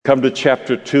Come to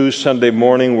chapter 2 Sunday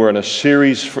morning. We're in a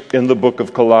series in the book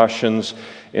of Colossians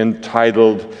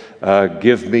entitled,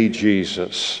 Give Me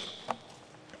Jesus.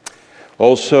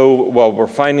 Also, while we're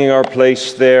finding our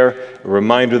place there, a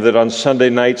reminder that on Sunday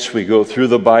nights we go through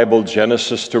the Bible,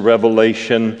 Genesis to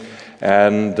Revelation,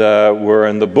 and we're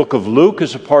in the book of Luke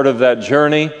as a part of that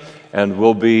journey, and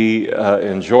we'll be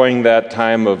enjoying that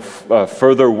time of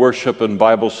further worship and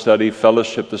Bible study,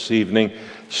 fellowship this evening.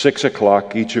 6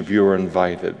 o'clock, each of you are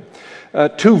invited.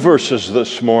 Two verses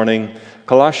this morning,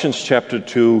 Colossians chapter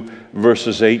 2,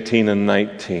 verses 18 and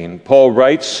 19. Paul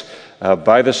writes,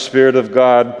 by the Spirit of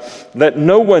God, let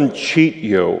no one cheat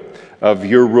you of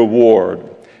your reward,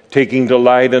 taking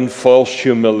delight in false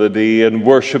humility and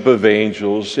worship of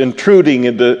angels, intruding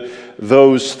into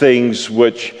those things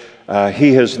which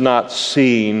he has not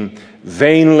seen,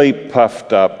 vainly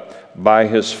puffed up by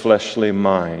his fleshly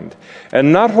mind,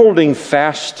 and not holding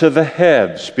fast to the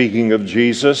head, speaking of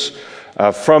Jesus,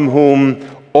 from whom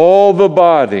all the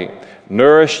body,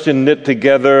 nourished and knit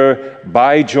together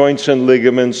by joints and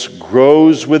ligaments,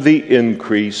 grows with the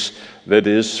increase that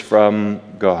is from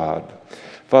God.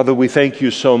 Father, we thank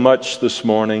you so much this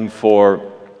morning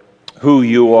for who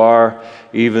you are,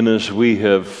 even as we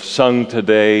have sung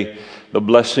today, the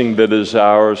blessing that is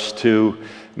ours to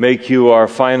make you our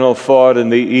final thought in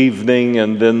the evening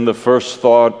and then the first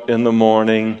thought in the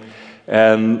morning.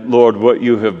 And Lord, what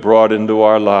you have brought into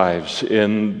our lives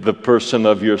in the person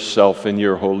of yourself and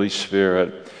your Holy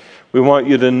Spirit. We want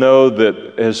you to know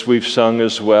that as we've sung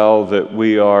as well, that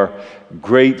we are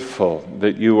grateful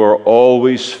that you are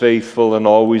always faithful and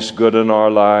always good in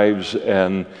our lives,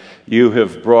 and you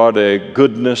have brought a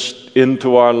goodness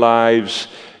into our lives.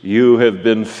 You have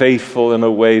been faithful in a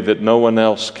way that no one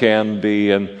else can be,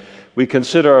 and we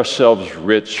consider ourselves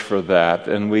rich for that.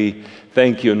 And we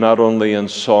thank you not only in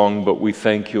song, but we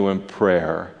thank you in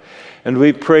prayer. And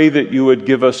we pray that you would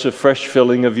give us a fresh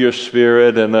filling of your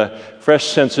Spirit and a fresh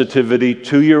sensitivity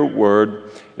to your word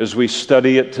as we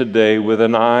study it today, with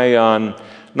an eye on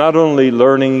not only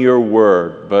learning your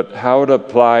word, but how it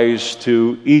applies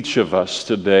to each of us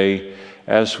today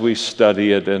as we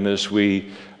study it and as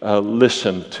we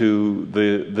listen to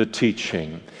the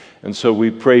teaching. And so we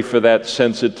pray for that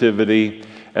sensitivity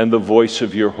and the voice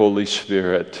of your Holy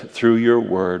Spirit through your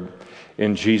word.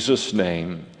 In Jesus'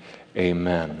 name,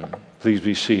 amen. Please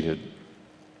be seated.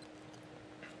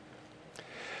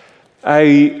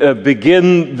 I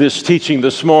begin this teaching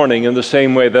this morning in the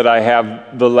same way that I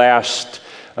have the last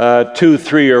 2,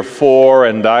 3, or 4,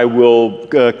 and I will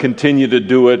continue to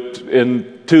do it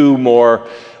in 2 more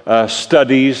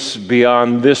studies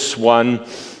beyond this one,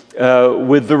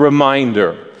 with the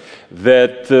reminder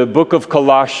that the book of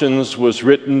Colossians was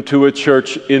written to a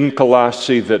church in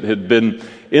Colossae that had been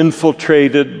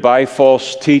infiltrated by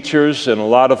false teachers, and a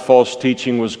lot of false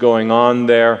teaching was going on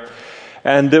there.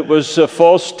 And it was a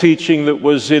false teaching that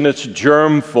was in its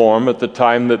germ form at the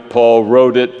time that Paul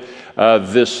wrote it,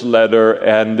 this letter,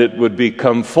 and it would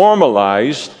become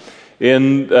formalized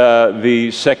in the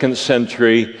 2nd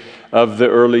century of the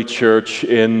early church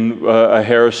in a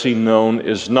heresy known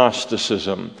as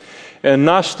Gnosticism. And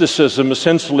Gnosticism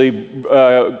essentially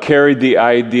carried the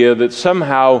idea that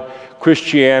somehow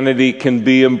Christianity can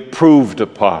be improved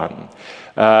upon,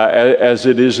 as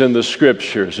it is in the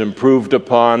Scriptures, improved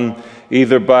upon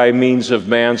either by means of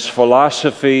man's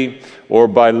philosophy or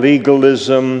by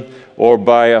legalism or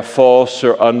by a false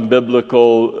or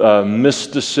unbiblical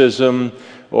mysticism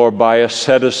or by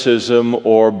asceticism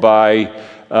or by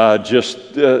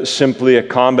just simply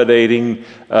accommodating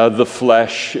the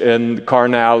flesh and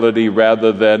carnality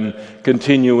rather than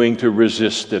continuing to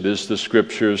resist it, as the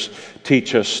Scriptures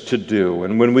teach us to do.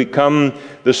 And when we come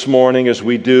this morning, as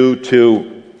we do,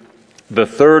 to the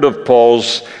third of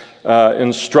Paul's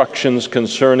instructions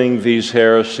concerning these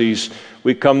heresies,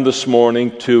 we come this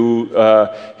morning to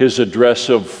his address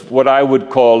of what I would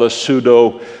call a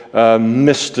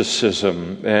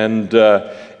pseudo-mysticism and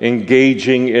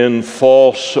engaging in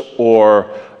false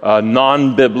or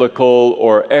non-biblical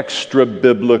or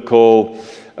extra-biblical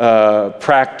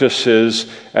practices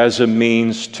as a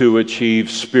means to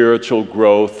achieve spiritual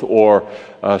growth or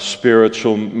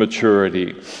spiritual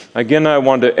maturity. Again, I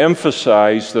want to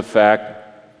emphasize the fact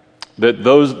that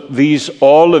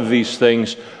all of these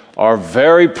things are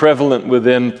very prevalent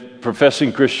within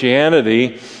professing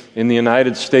Christianity in the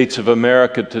United States of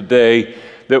America today,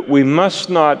 that we must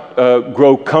not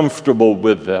grow comfortable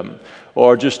with them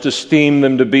or just esteem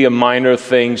them to be a minor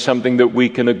thing, something that we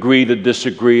can agree to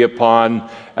disagree upon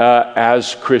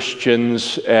as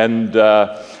Christians, and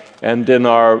and in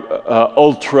our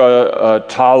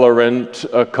ultra-tolerant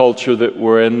culture that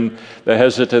we're in, the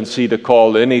hesitancy to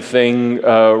call anything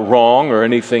wrong or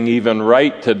anything even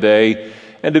right today,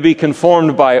 and to be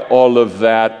conformed by all of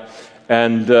that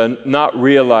and not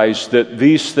realize that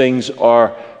these things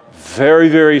are very,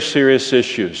 very serious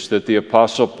issues that the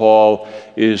Apostle Paul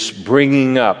is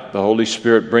bringing up, the Holy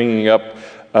Spirit bringing up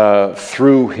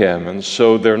through him. And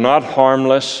so they're not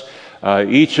harmless.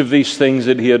 Each of these things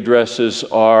that he addresses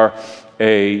are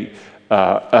a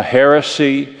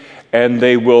heresy, and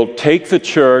they will take the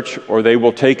church, or they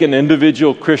will take an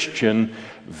individual Christian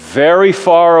very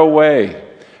far away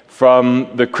from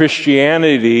the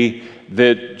Christianity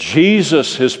that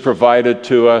Jesus has provided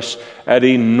to us at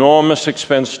enormous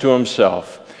expense to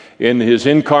himself. In his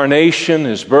incarnation,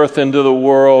 his birth into the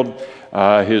world,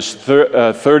 his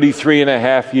 33 and a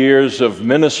half years of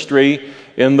ministry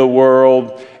in the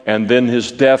world, and then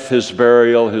his death, his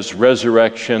burial, his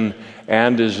resurrection,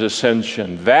 and his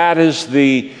ascension. That is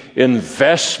the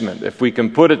investment, if we can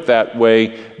put it that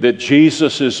way, that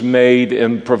Jesus has made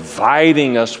in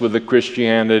providing us with the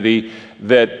Christianity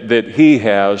that he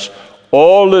has.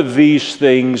 All of these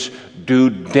things do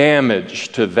damage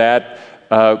to that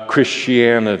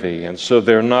Christianity, and so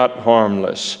they're not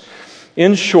harmless.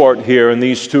 In short, here in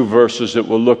these two verses that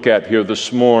we'll look at here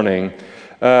this morning,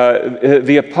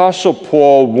 the Apostle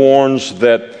Paul warns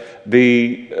that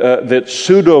that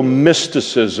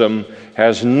pseudo-mysticism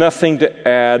has nothing to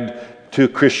add to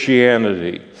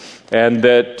Christianity, and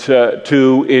that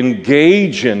to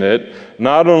engage in it,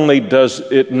 not only does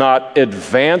it not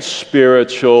advance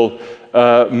spiritual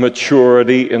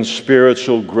maturity and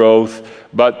spiritual growth,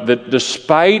 but that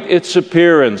despite its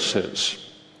appearances,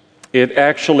 it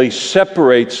actually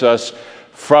separates us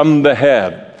from the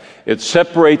head. It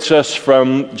separates us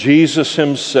from Jesus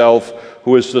himself,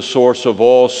 who is the source of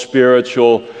all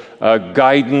spiritual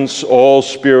guidance, all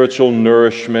spiritual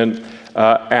nourishment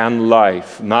and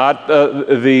life. Not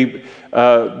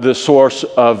the source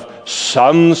of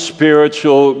some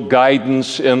spiritual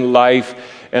guidance in life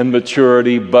and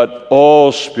maturity, but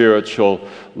all spiritual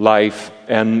life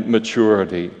and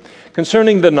maturity.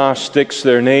 Concerning the Gnostics,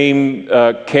 their name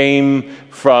came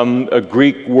from a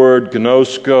Greek word,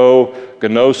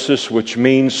 gnosis, which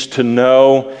means to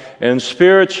know. And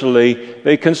spiritually,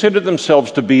 they considered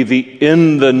themselves to be the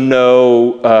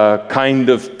in-the-know kind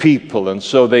of people. And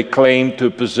so they claimed to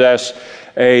possess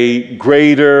a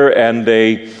greater and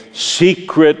a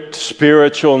secret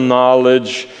spiritual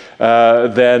knowledge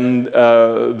than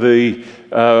the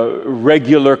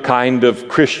regular kind of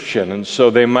Christian. And so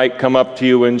they might come up to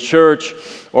you in church,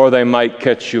 or they might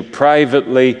catch you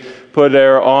privately, put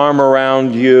their arm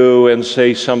around you and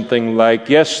say something like,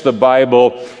 yes, the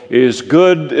Bible is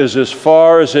good as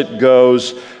far as it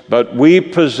goes, but we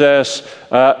possess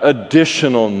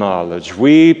additional knowledge.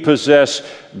 We possess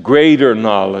greater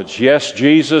knowledge. Yes,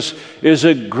 Jesus is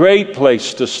a great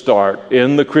place to start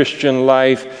in the Christian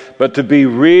life, but to be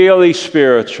really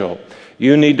spiritual,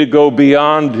 you need to go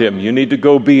beyond him. You need to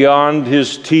go beyond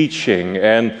his teaching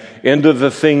and into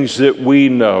the things that we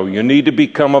know. You need to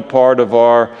become a part of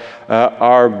our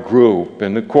group.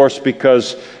 And of course,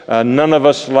 because none of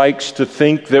us likes to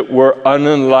think that we're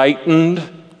unenlightened,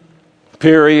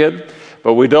 period.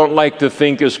 But we don't like to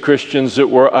think as Christians that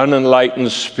we're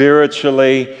unenlightened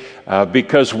spiritually,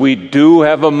 because we do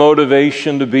have a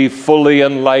motivation to be fully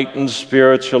enlightened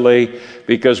spiritually,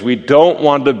 because we don't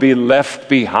want to be left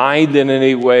behind in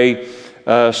any way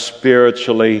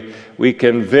spiritually. We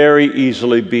can very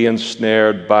easily be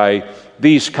ensnared by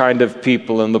these kind of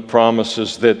people and the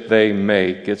promises that they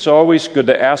make. It's always good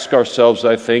to ask ourselves,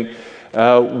 I think,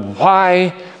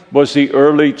 why was the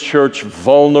early church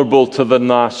vulnerable to the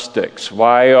Gnostics?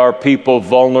 Why are people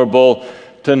vulnerable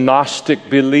to Gnostic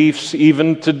beliefs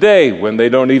even today, when they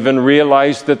don't even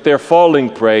realize that they're falling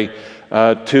prey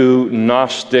to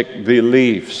Gnostic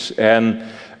beliefs? And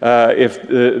if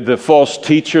the false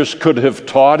teachers could have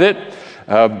taught it,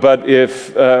 but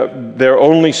if they're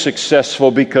only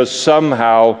successful because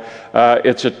somehow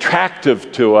it's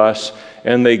attractive to us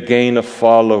and they gain a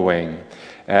following.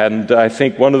 And I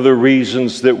think one of the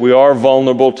reasons that we are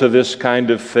vulnerable to this kind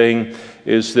of thing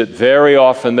is that very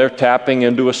often they're tapping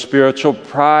into a spiritual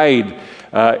pride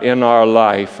in our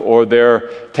life, or they're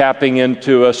tapping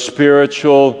into a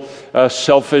spiritual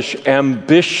selfish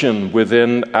ambition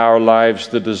within our lives,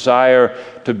 the desire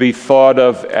to be thought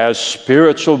of as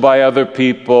spiritual by other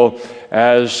people,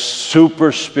 as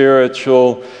super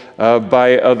spiritual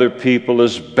by other people,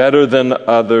 as better than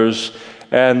others,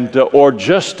 and or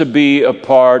just to be a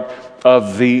part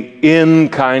of the in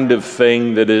kind of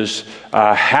thing that is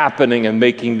happening and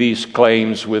making these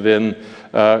claims within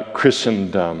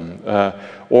Christendom,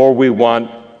 or we want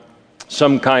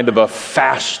some kind of a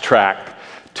fast track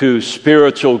to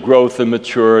spiritual growth and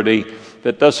maturity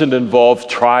that doesn't involve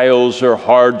trials or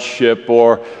hardship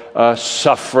or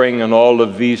suffering and all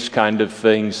of these kind of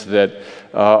things that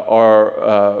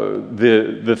are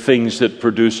the things that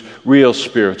produce real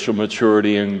spiritual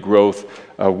maturity and growth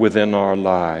within our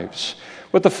lives.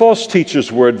 But the false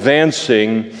teachers were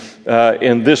advancing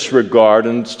in this regard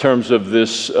in terms of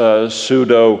this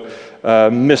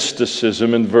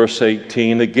pseudo-mysticism in verse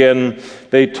 18. Again,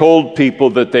 they told people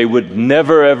that they would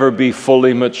never ever be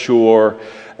fully mature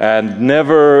and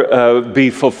never be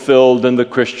fulfilled in the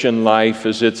Christian life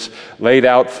as it's laid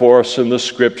out for us in the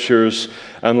Scriptures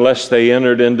unless they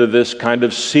entered into this kind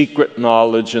of secret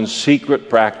knowledge and secret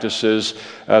practices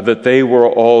that they were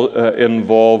all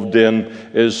involved in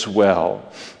as well.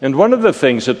 And one of the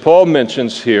things that Paul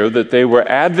mentions here that they were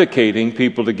advocating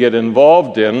people to get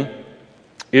involved in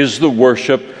is the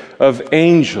worship of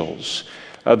angels.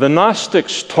 The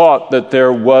Gnostics taught that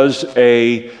there was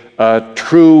a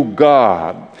true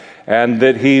God, and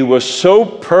that he was so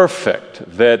perfect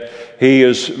that he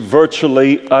is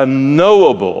virtually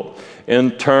unknowable in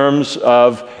terms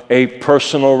of a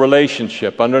personal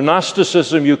relationship. Under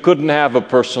Gnosticism, you couldn't have a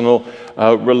personal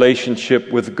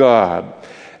relationship with God.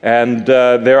 And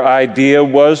their idea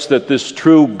was that this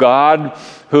true God,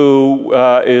 who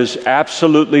is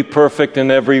absolutely perfect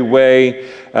in every way,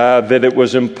 that it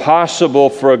was impossible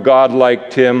for a God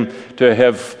like him to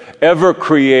have ever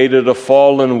created a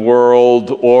fallen world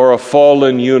or a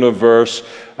fallen universe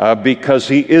because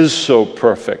he is so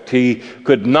perfect. He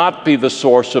could not be the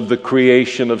source of the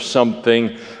creation of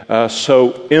something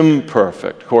so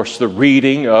imperfect. Of course, the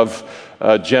reading of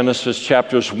Genesis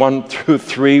chapters 1 through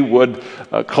 3 would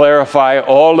clarify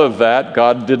all of that.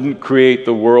 God didn't create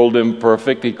the world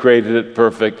imperfect. He created it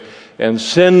perfect. And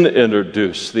sin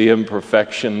introduced the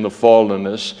imperfection, the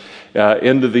fallenness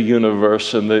into the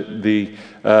universe and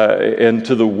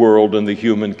into the world and the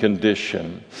human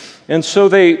condition. And so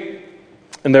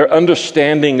in their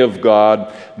understanding of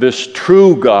God, this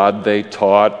true God, they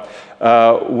taught,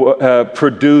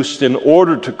 produced, in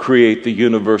order to create the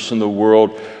universe and the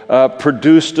world,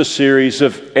 produced a series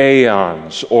of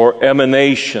aeons or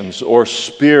emanations or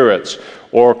spirits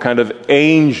or kind of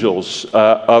angels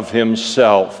of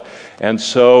himself. And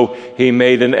so he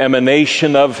made an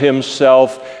emanation of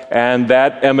himself, and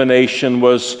that emanation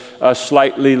was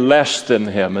slightly less than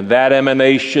him. And that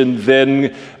emanation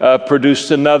then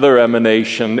produced another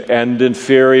emanation, and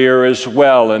inferior as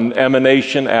well, and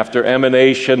emanation after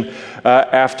emanation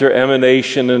after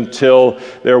emanation, until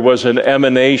there was an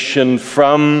emanation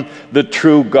from the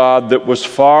true God that was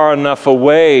far enough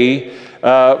away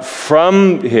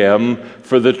from him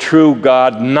for the true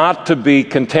God not to be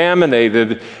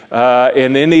contaminated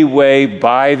in any way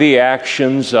by the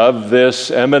actions of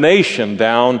this emanation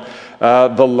down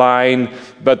the line.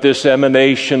 But this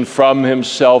emanation from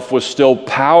himself was still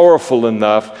powerful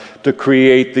enough to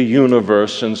create the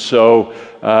universe, and so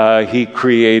he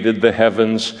created the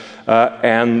heavens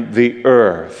and the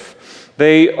earth.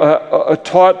 They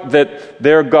taught that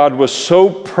their God was so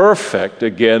perfect,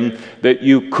 again, that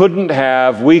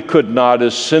we could not,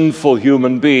 as sinful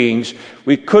human beings,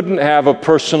 we couldn't have a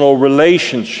personal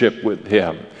relationship with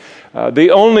him.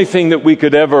 The only thing that we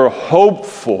could ever hope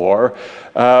for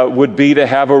would be to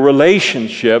have a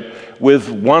relationship with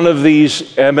one of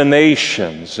these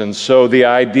emanations. And so the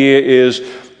idea is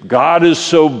God is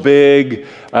so big,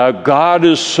 God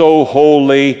is so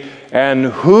holy, and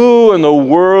who in the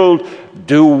world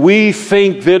do we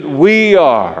think that we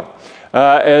are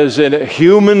as a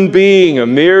human being, a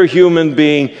mere human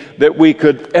being, that we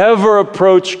could ever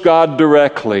approach God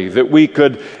directly, that we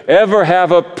could ever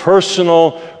have a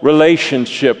personal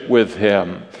relationship with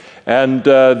him? And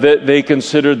that they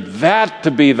considered that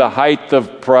to be the height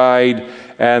of pride,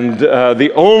 and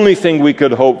the only thing we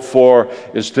could hope for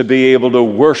is to be able to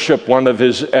worship one of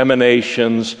his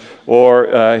emanations or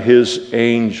his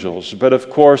angels. But of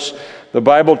course, the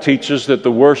Bible teaches that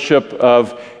the worship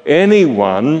of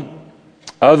anyone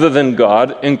other than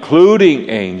God, including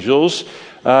angels,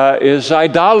 is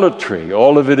idolatry.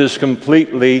 All of it is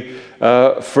completely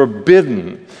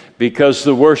forbidden, because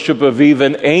the worship of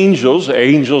even angels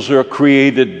are a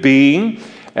created being,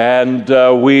 and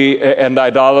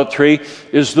idolatry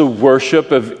is the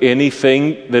worship of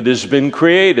anything that has been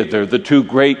created. There are the two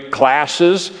great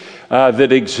classes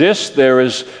that exist. There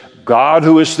is God,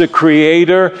 who is the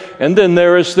creator, and then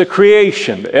there is the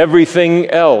creation, everything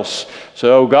else.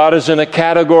 So God is in a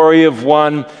category of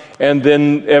one, and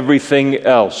then everything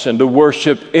else. And to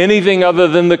worship anything other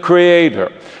than the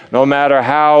Creator, no matter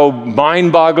how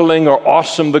mind-boggling or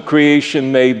awesome the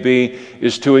creation may be,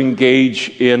 is to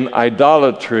engage in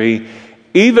idolatry,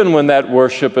 even when that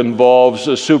worship involves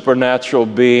a supernatural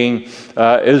being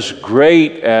as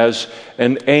great as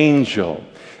an angel.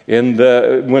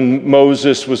 When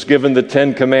Moses was given the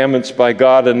Ten Commandments by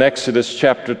God in Exodus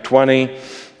chapter 20,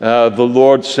 the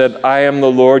Lord said, "I am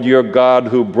the Lord your God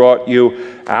who brought you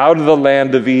out of the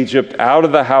land of Egypt, out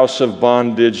of the house of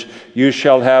bondage. You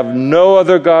shall have no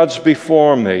other gods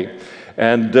before me.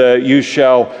 And you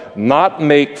shall not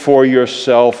make for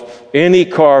yourself any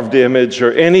carved image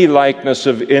or any likeness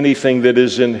of anything that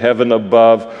is in heaven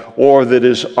above, or that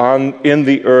is in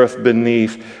the earth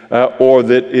beneath, or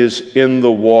that is in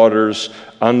the waters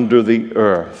under the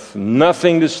earth."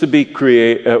 Nothing is to be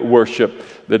worshipped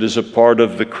that is a part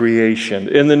of the creation.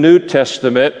 In the New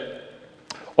Testament,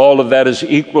 all of that is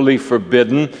equally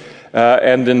forbidden.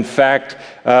 And in fact,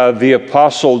 the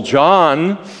Apostle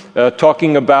John,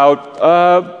 talking about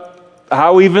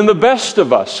how even the best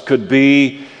of us could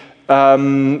be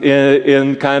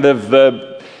in kind of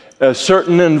a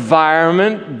certain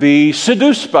environment, be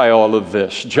seduced by all of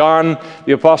this. John,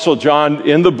 the Apostle John,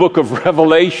 in the book of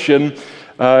Revelation,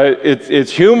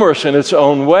 it's humorous in its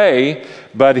own way,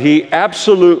 but he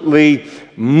absolutely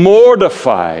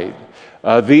mortified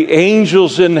the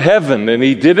angels in heaven, and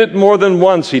he did it more than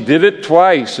once. He did it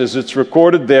twice, as it's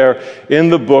recorded there in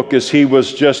the book, as he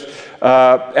was just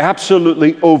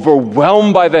absolutely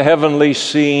overwhelmed by the heavenly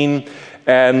scene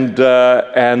and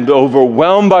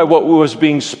overwhelmed by what was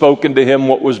being spoken to him,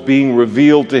 what was being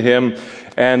revealed to him,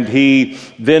 and he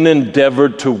then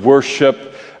endeavored to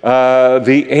worship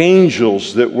the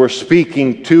angels that were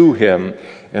speaking to him.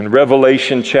 In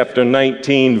Revelation chapter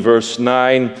 19, verse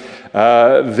 9,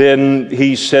 then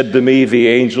he said to me, the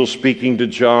angel speaking to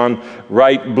John,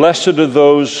 "Write, blessed are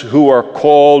those who are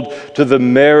called to the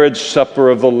marriage supper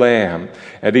of the Lamb."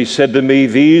 And he said to me,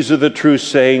 "These are the true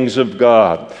sayings of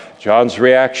God." John's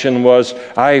reaction was,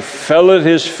 I fell at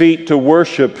his feet to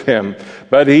worship him.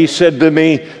 But he said to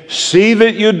me, "See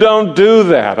that you don't do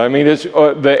that." I mean,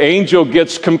 the angel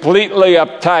gets completely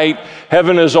uptight.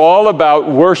 Heaven is all about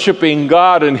worshiping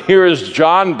God, and here is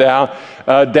John down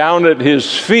at his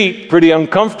feet. Pretty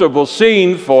uncomfortable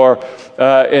scene for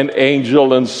an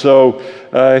angel. And so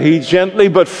he gently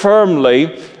but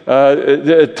firmly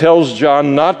tells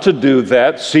John not to do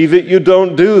that. "See that you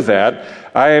don't do that.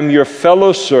 I am your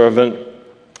fellow servant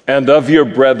and of your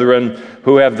brethren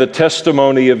who have the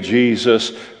testimony of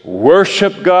Jesus.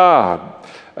 Worship God,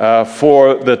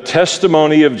 for the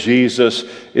testimony of Jesus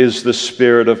is the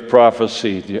spirit of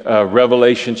prophecy."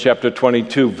 Revelation chapter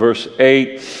 22, verse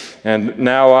 8. "And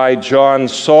now I, John,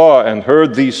 saw and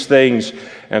heard these things.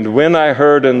 And when I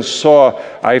heard and saw,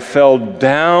 I fell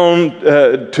down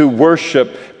to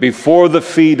worship before the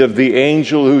feet of the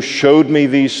angel who showed me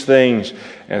these things.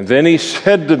 And then he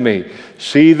said to me,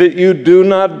 'See that you do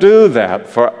not do that,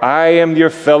 for I am your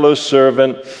fellow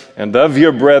servant and of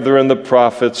your brethren the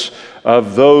prophets,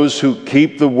 of those who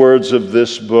keep the words of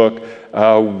this book.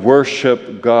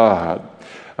 Worship God.'"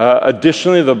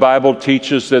 Additionally, the Bible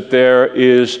teaches that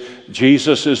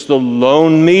Jesus is the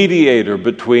lone mediator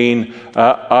between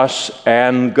us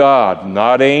and God,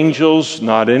 not angels,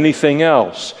 not anything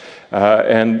else.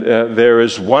 And there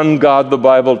is one God, the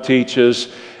Bible teaches,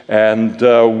 and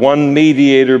one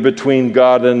mediator between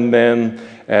God and men,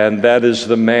 and that is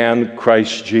the man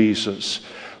Christ Jesus.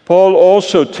 Paul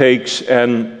also takes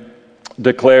and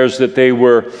declares that they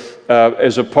were,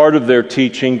 as a part of their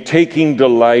teaching, taking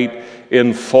delight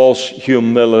in false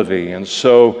humility. And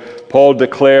so Paul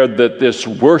declared that this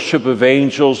worship of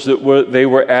angels that they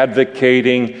were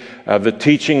advocating, the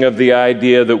teaching of the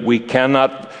idea that we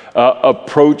cannot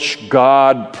approach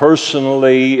God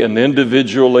personally and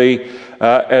individually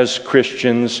as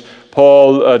Christians,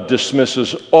 Paul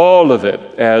dismisses all of it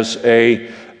as a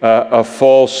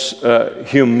false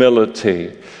humility.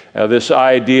 This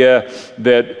idea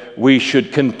that we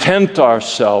should content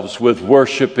ourselves with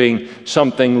worshiping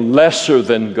something lesser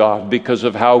than God because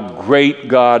of how great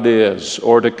God is,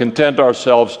 or to content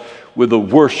ourselves with the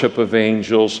worship of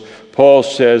angels. Paul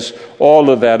says all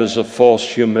of that is a false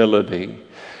humility.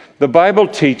 The Bible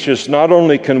teaches not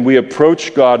only can we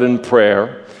approach God in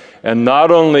prayer, and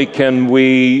not only can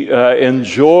we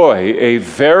enjoy a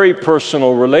very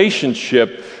personal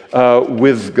relationship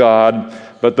with God,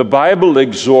 but the Bible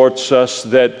exhorts us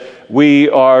that we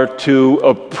are to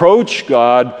approach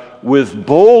God with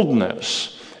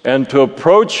boldness and to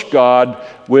approach God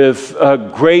with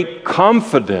great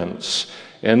confidence.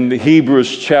 In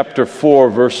Hebrews chapter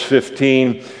 4, verse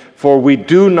 15, For we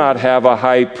do not have a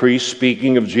high priest,"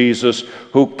 speaking of Jesus,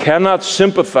 "who cannot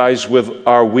sympathize with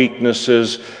our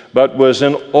weaknesses, but was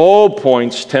in all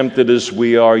points tempted as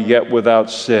we are, yet without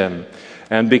sin."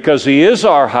 And because he is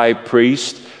our high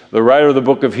priest, the writer of the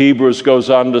book of Hebrews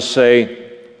goes on to say,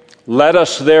 "Let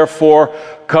us therefore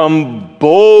come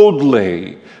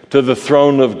boldly to the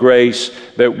throne of grace,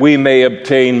 that we may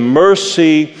obtain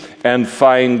mercy and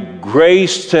find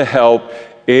grace to help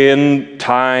in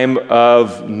time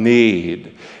of need."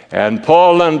 And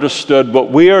Paul understood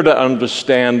what we are to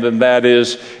understand, and that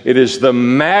is, it is the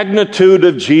magnitude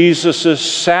of Jesus'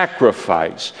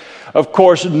 sacrifice. Of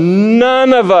course,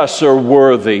 none of us are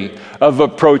worthy of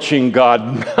approaching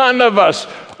God. None of us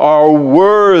are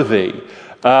worthy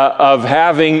of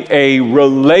having a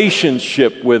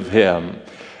relationship with Him.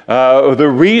 The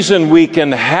reason we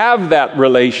can have that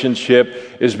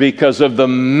relationship is because of the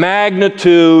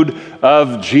magnitude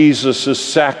of Jesus'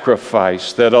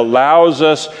 sacrifice that allows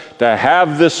us to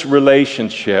have this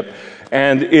relationship.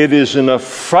 And it is an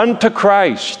affront to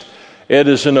Christ. It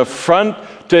is an affront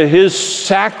to His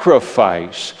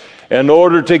sacrifice in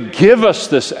order to give us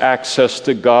this access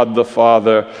to God the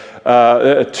Father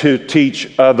to teach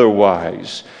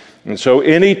otherwise. And so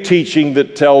any teaching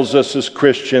that tells us as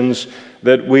Christians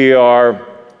that we are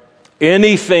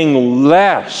anything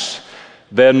less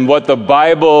than what the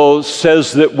Bible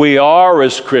says that we are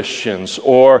as Christians,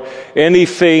 or any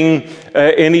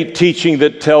teaching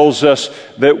that tells us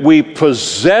that we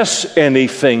possess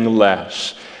anything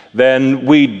less than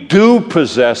we do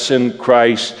possess in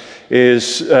Christ,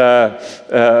 is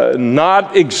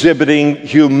not exhibiting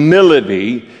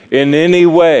humility in any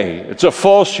way. It's a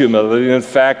false humility. In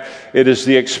fact, it is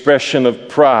the expression of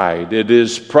pride. It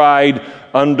is pride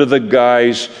under the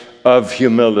guise of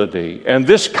humility. And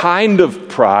this kind of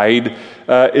pride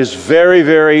is very,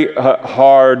 very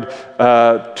hard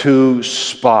to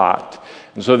spot.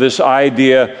 And so this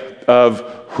idea of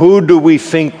who do we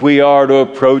think we are to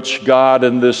approach God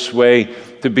in this way,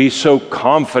 to be so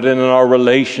confident in our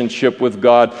relationship with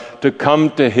God, to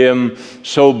come to Him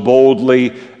so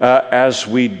boldly as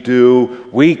we do.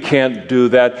 We can't do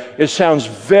that. It sounds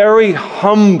very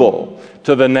humble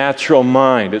to the natural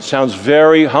mind. It sounds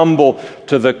very humble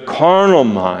to the carnal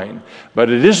mind. But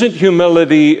it isn't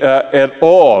humility at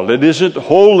all. It isn't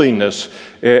holiness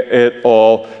at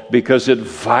all, because it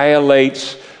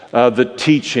violates the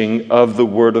teaching of the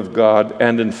Word of God,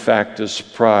 and in fact is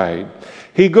pride.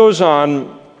 He goes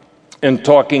on in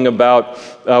talking about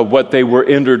what they were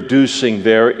introducing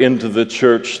there into the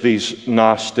church, these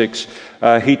Gnostics.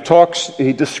 He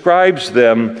describes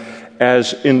them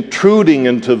as intruding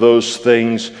into those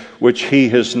things which he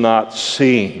has not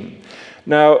seen.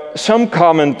 Now, some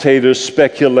commentators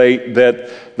speculate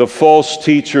that the false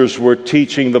teachers were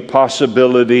teaching the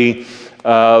possibility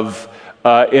of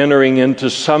entering into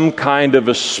some kind of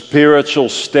a spiritual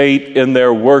state in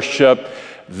their worship,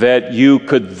 that you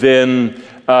could then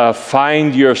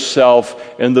find yourself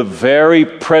in the very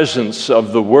presence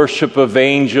of the worship of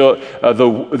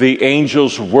the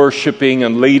angels worshiping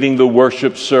and leading the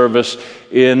worship service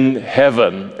in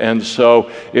heaven. And so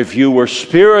if you were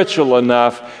spiritual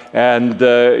enough and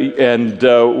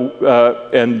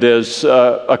as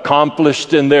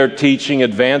accomplished in their teaching,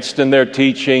 advanced in their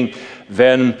teaching,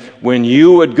 then when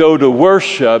you would go to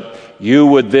worship, you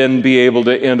would then be able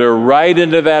to enter right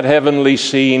into that heavenly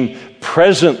scene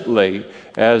presently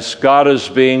as God is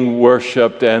being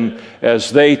worshiped, and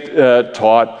as they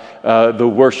taught, the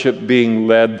worship being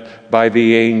led by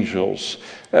the angels.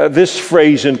 This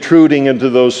phrase, intruding into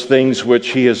those things which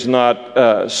he has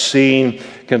not seen,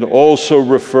 can also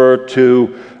refer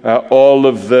to all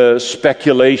of the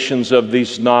speculations of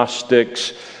these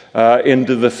Gnostics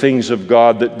into the things of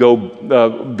God that go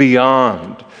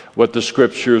beyond what the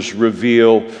Scriptures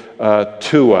reveal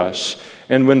to us.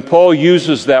 And when Paul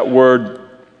uses that word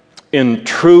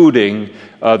intruding,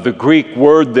 the Greek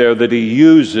word there that he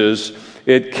uses,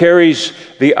 it carries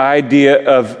the idea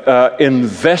of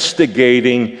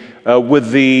investigating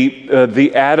with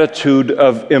the attitude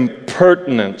of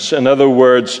impertinence. In other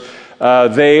words,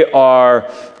 they are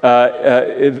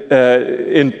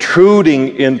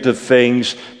intruding into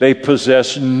things. They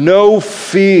possess no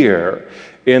fear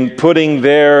in putting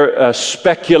their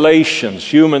speculations,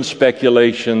 human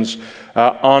speculations,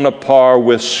 on a par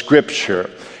with Scripture.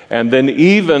 And then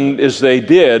even as they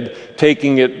did,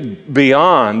 taking it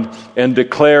beyond and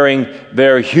declaring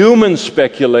their human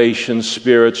speculations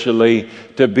spiritually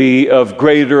to be of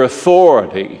greater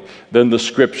authority than the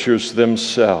Scriptures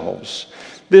themselves.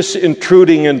 This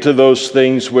intruding into those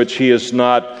things which he has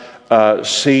not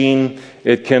seen,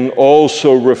 it can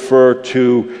also refer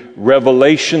to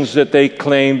revelations that they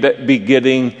claim that be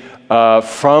getting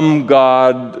from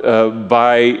God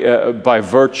by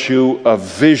virtue of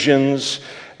visions,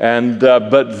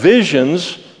 but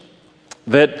visions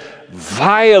that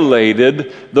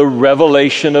violated the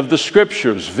revelation of the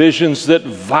Scriptures, visions that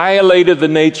violated the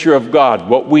nature of God,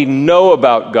 what we know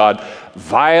about God,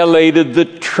 violated the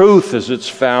truth as it's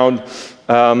found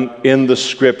in the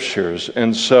Scriptures.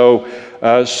 And so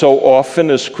often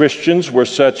as Christians, we're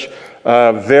such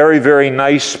very, very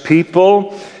nice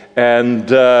people, and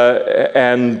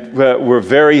we're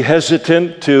very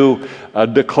hesitant to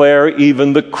declare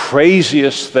even the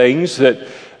craziest things that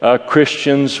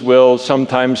Christians will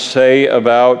sometimes say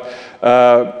about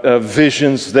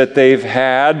visions that they've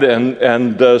had,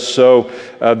 so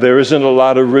there isn't a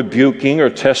lot of rebuking or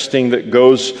testing that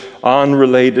goes on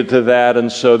related to that, and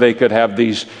so they could have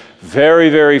these very,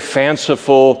 very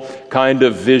fanciful kind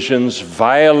of visions,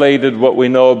 violated what we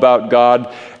know about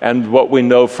God and what we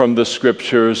know from the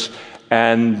Scriptures.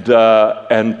 And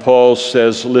Paul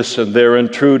says, listen, they're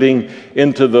intruding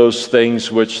into those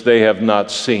things which they have not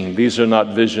seen. These are not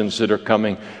visions that are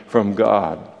coming from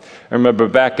God. I remember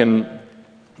back in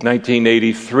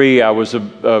 1983, I was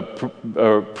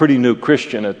a pretty new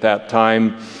Christian at that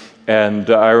time,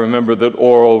 and I remember that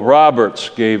Oral Roberts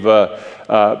gave a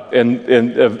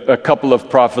couple of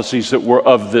prophecies that were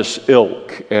of this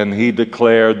ilk, and he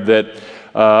declared that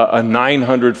a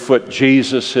 900-foot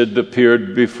Jesus had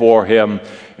appeared before him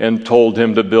and told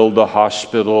him to build a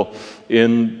hospital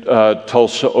in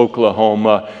Tulsa,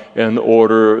 Oklahoma, in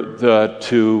order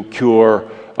to cure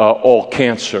all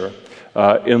cancer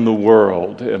in the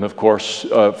world, and of course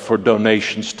for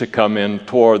donations to come in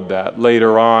toward that.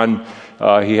 Later on,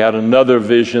 he had another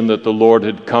vision that the Lord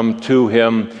had come to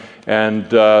him and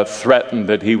threatened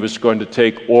that he was going to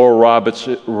take Oral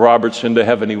Roberts into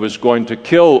heaven. He was going to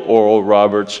kill Oral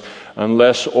Roberts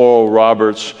unless Oral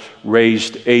Roberts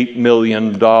raised $8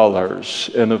 million.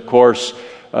 And of course,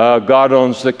 God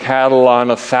owns the cattle on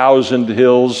 1,000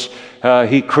 hills.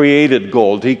 He created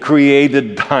gold. He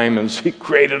created diamonds. He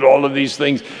created all of these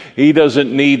things. He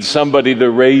doesn't need somebody to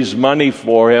raise money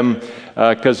for him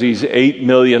because he's $8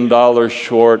 million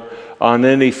short on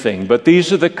anything. But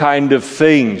these are the kind of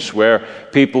things where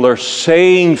people are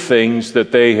saying things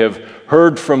that they have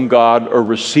heard from God or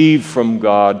received from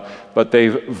God, but they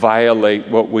violate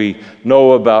what we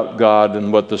know about God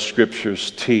and what the Scriptures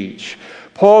teach.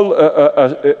 Paul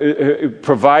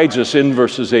provides us in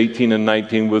verses 18 and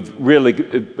 19 with really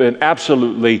an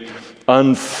absolutely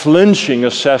unflinching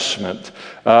assessment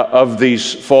of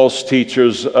these false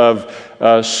teachers of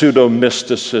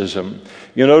pseudo-mysticism.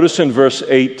 You notice in verse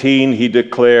 18, he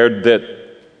declared that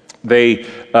they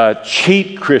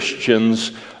cheat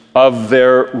Christians of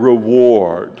their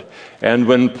reward. And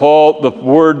when the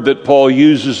word that Paul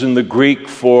uses in the Greek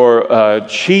for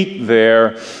cheat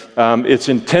there, it's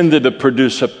intended to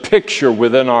produce a picture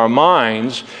within our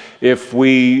minds if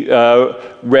we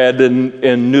read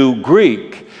in New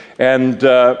Greek. And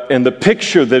the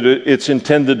picture that it's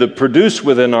intended to produce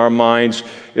within our minds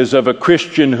is of a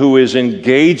Christian who is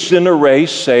engaged in a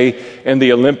race, say in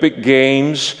the Olympic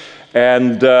Games,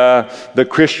 and the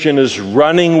Christian is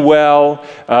running well.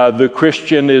 The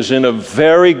Christian is in a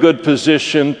very good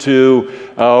position to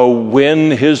win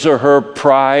his or her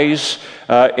prize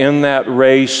in that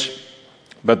race.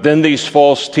 But then these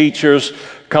false teachers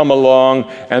come along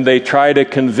and they try to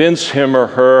convince him or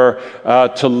her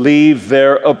to leave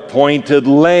their appointed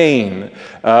lane,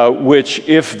 which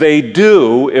if they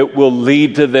do, it will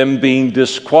lead to them being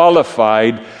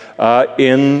disqualified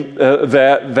in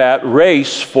that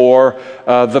race for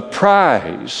the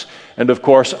prize. And of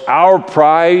course, our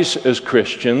prize as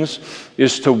Christians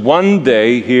is to one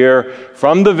day hear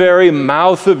from the very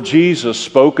mouth of Jesus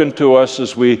spoken to us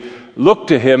as we look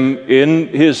to him in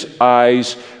his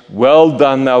eyes, "Well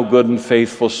done, thou good and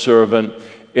faithful servant.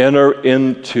 Enter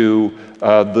into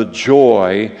the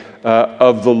joy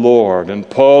of the Lord." And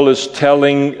Paul is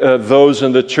telling those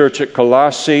in the church at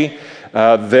Colossae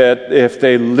that if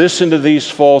they listen to these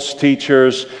false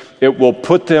teachers, it will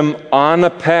put them on a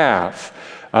path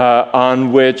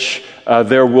on which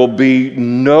there will be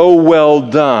no well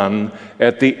done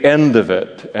at the end of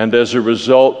it. And as a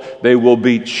result, they will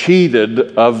be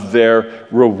cheated of their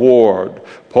reward.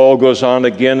 Paul goes on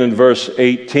again in verse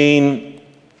 18.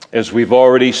 As we've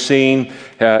already seen,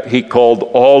 he called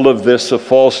all of this a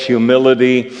false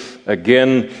humility.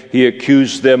 Again, he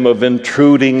accused them of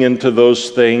intruding into those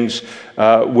things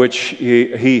which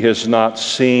he has not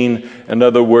seen. In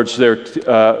other words,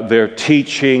 their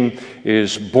teaching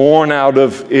is born out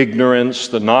of ignorance.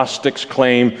 The Gnostics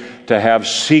claim to have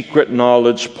secret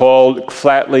knowledge. Paul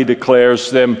flatly declares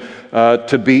them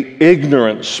to be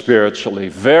ignorant spiritually,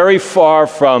 very far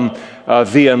from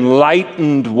the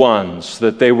enlightened ones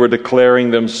that they were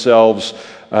declaring themselves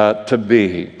to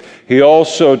be. He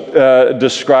also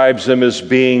describes them as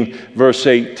being, verse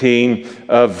 18,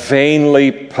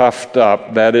 vainly puffed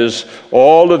up. That is,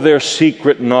 all of their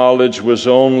secret knowledge was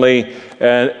only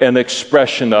an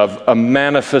expression of, a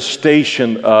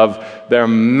manifestation of their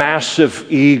massive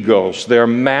egos, their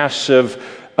massive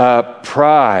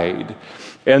pride.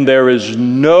 And there is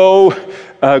no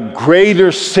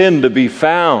greater sin to be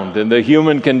found in the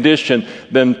human condition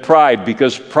than pride,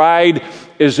 because pride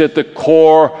is at the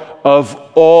core of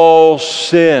all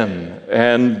sin.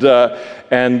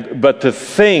 But to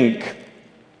think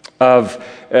of,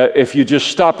 if you just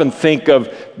stop and think of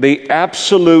the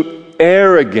absolute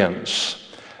arrogance,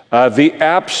 the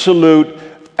absolute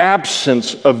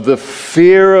absence of the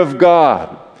fear of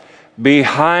God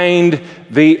behind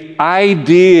the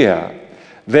idea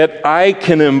that I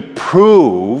can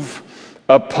improve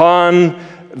upon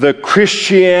the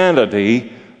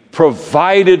Christianity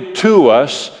provided to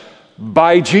us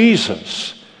by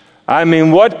Jesus. I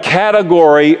mean, what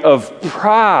category of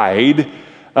pride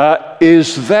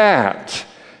is that?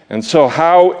 And so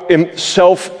how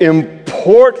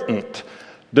self-important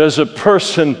does a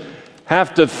person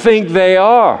have to think they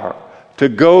are to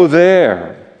go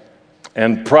there?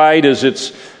 And pride, as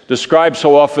it's described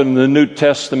so often in the New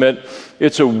Testament,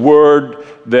 it's a word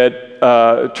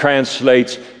that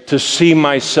translates to see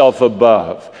myself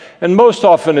above. And most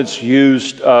often it's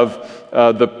used of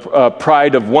the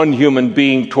pride of one human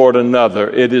being toward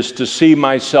another. It is to see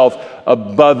myself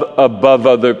above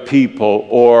other people,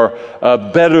 or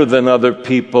better than other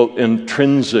people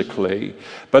intrinsically.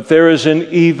 But there is an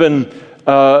even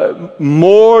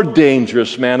more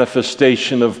dangerous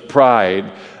manifestation of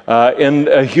pride in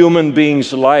a human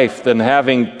being's life than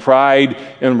having pride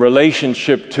in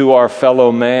relationship to our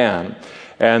fellow man.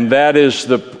 And that is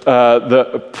the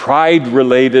pride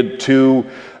related to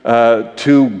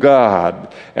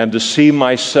God, and to see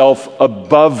myself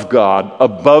above God,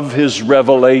 above His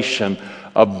revelation,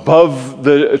 above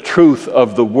the truth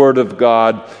of the Word of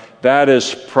God. That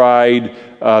is pride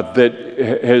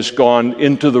that has gone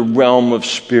into the realm of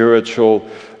spiritual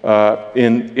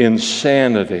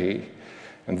insanity.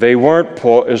 And they weren't,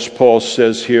 as Paul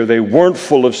says here, they weren't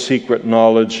full of secret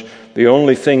knowledge. The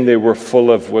only thing they were full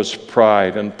of was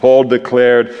pride. And Paul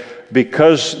declared,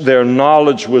 because their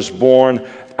knowledge was born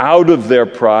out of their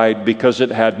pride, because it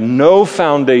had no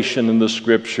foundation in the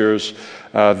Scriptures,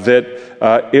 that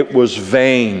it was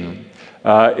vain.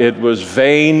 It was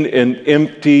vain and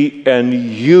empty and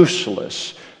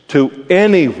useless to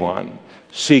anyone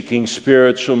seeking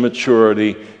spiritual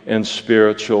maturity and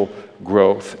spiritual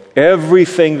growth.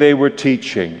 Everything they were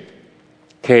teaching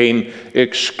came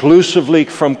exclusively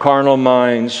from carnal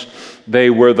minds. They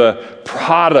were the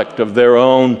product of their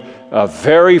own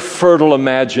very fertile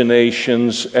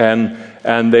imaginations,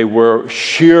 and they were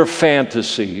sheer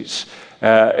fantasies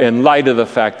in light of the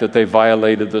fact that they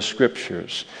violated the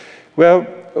Scriptures. Well,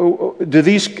 do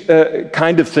these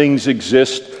kind of things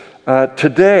exist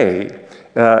today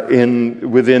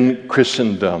within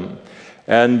Christendom?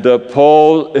 And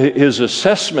Paul, his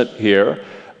assessment here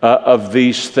of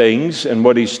these things and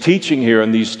what he's teaching here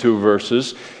in these two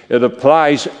verses, it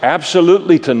applies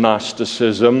absolutely to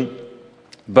Gnosticism,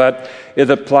 but it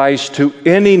applies to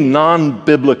any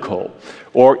non-biblical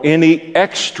or any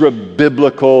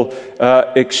extra-biblical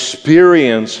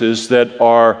experiences that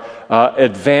are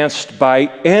advanced by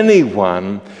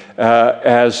anyone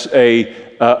as a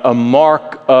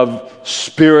mark of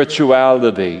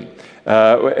spirituality.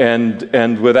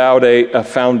 And without a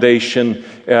foundation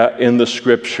in the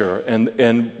Scripture, and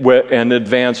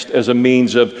advanced as a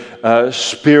means of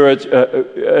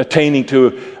attaining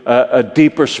to a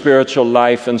deeper spiritual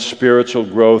life and spiritual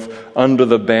growth under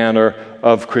the banner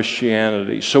of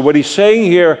Christianity. So what he's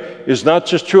saying here is not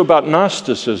just true about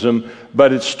Gnosticism,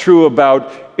 but it's true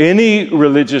about any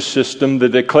religious system that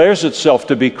declares itself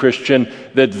to be Christian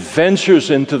that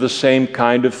ventures into the same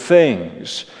kind of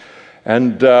things.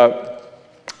 And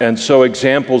so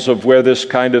examples of where this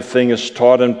kind of thing is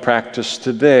taught and practiced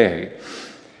today.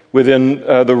 Within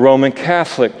the Roman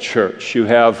Catholic Church, you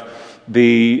have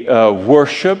the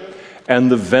worship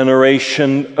and the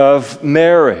veneration of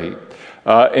Mary,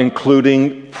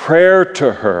 including prayer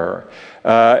to her.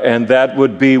 And that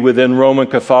would be within Roman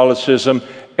Catholicism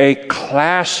a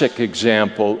classic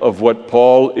example of what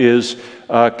Paul is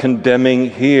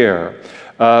condemning here.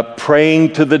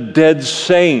 Praying to the dead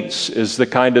saints is the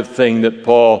kind of thing that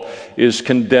Paul is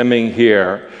condemning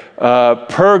here.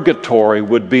 Purgatory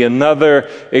would be another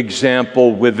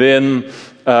example within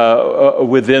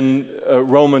within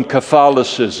Roman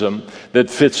Catholicism that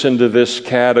fits into this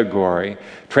category.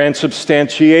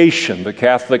 Transubstantiation, the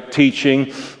Catholic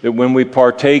teaching that when we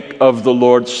partake of the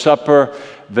Lord's Supper,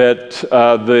 that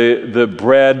the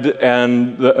bread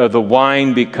and the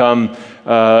wine become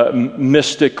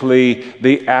mystically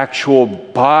the actual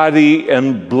body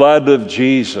and blood of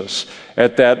Jesus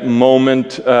at that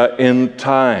moment in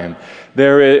time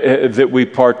that we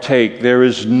partake. There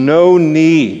is no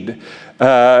need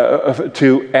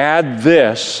to add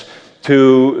this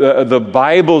to the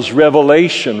Bible's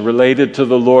revelation related to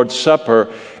the Lord's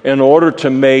Supper in order to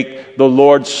make the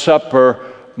Lord's Supper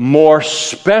more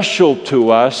special to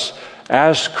us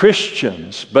as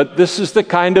Christians. But this is the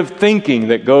kind of thinking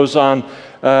that goes on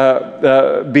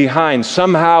behind.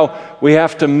 Somehow we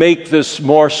have to make this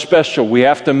more special. We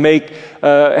have to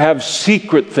have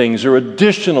secret things or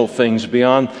additional things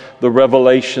beyond the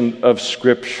revelation of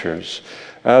Scriptures.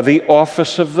 The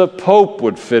office of the Pope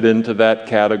would fit into that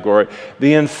category.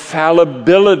 The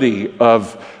infallibility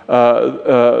of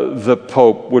the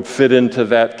Pope would fit into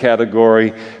that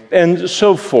category, and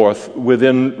so forth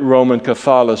within Roman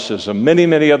Catholicism. Many,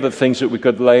 many other things that we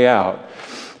could lay out.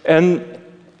 And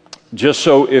just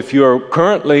so if you're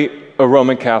currently a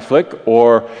Roman Catholic,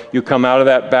 or you come out of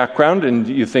that background and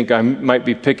you think I might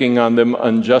be picking on them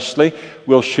unjustly,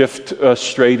 we'll shift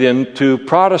straight into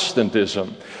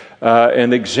Protestantism.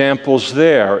 And examples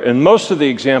there. And most of the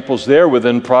examples there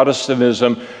within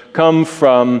Protestantism come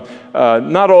from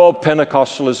not all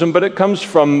Pentecostalism, but it comes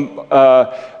from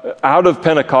out of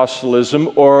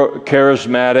Pentecostalism or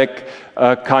charismatic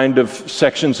kind of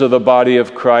sections of the body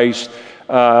of Christ.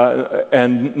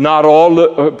 And not all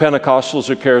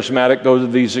Pentecostals are charismatic, those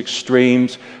are these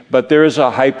extremes, but there is a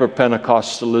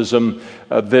hyper-Pentecostalism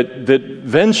that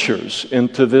ventures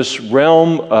into this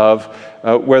realm of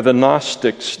where the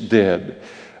Gnostics did.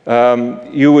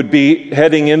 You would be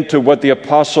heading into what the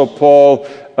Apostle Paul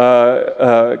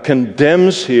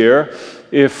condemns here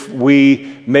if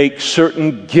we make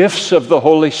certain gifts of the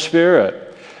Holy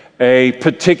Spirit a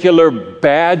particular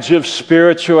badge of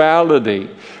spirituality,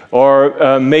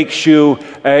 or makes you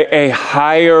a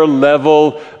higher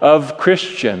level of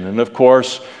Christian. And of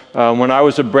course, when I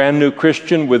was a brand new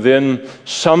Christian within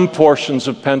some portions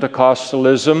of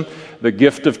Pentecostalism, the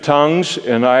gift of tongues,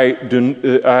 and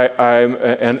I'm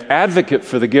an advocate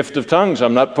for the gift of tongues.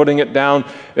 I'm not putting it down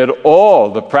at all.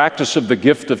 The practice of the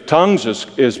gift of tongues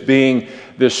is being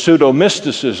this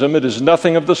pseudo-mysticism. It is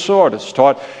nothing of the sort. It's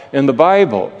taught in the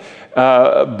Bible.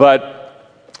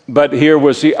 But here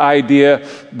was the idea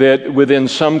that within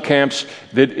some camps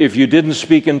that if you didn't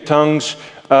speak in tongues,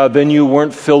 then you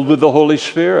weren't filled with the Holy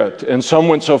Spirit. And some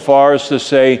went so far as to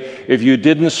say, if you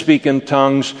didn't speak in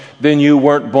tongues, then you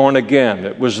weren't born again.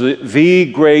 It was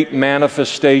the great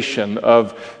manifestation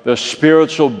of the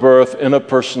spiritual birth in a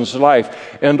person's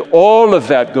life. And all of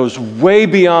that goes way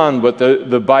beyond what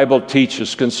the Bible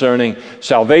teaches concerning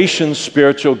salvation,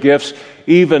 spiritual gifts,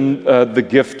 even the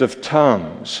gift of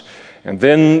tongues. And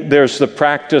then there's the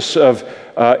practice of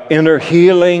inner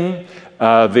healing,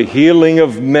 the healing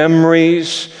of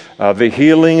memories, the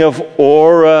healing of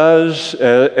auras,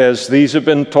 as these have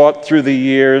been taught through the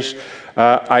years,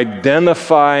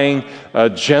 identifying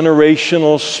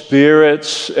generational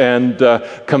spirits and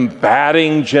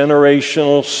combating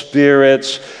generational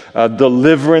spirits,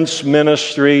 deliverance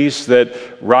ministries that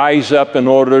rise up in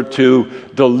order to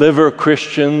deliver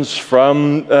Christians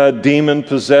from demon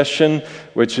possession,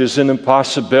 which is an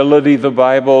impossibility the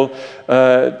Bible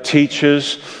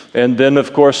teaches. And then,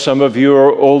 of course, some of you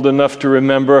are old enough to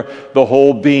remember the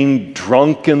whole being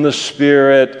drunk in the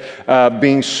Spirit,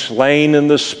 being slain in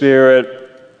the Spirit,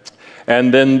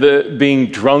 and then being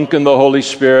drunk in the Holy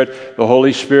Spirit. The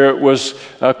Holy Spirit was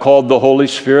called the Holy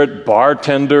Spirit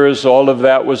bartender, as all of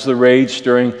that was the rage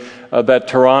during that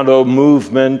Toronto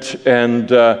movement, and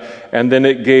then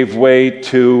it gave way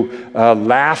to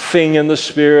laughing in the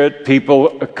Spirit,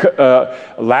 people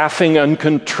laughing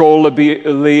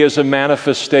uncontrollably as a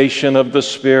manifestation of the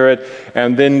Spirit,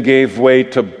 and then gave way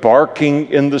to barking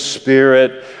in the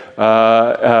Spirit.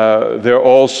 There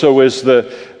also is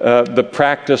the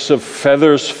practice of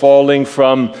feathers falling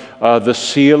from the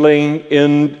ceiling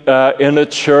in a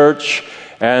church.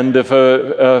 And if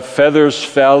feathers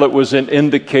fell, it was an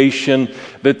indication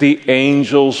that the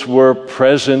angels were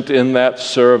present in that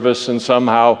service and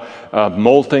somehow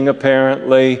molting,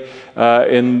 apparently,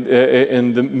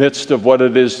 in the midst of what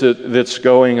it is that's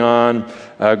going on.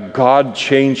 God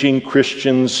changing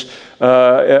Christians'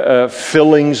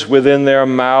 fillings within their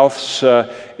mouths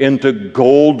into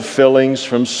gold fillings,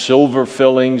 from silver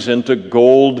fillings into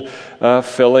gold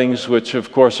fillings, which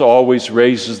of course always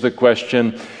raises the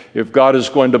question, If God is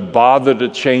going to bother to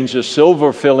change a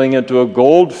silver filling into a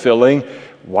gold filling,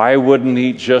 why wouldn't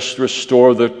He just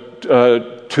restore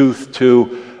the tooth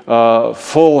to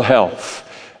full health?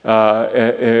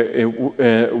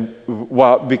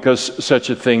 Because such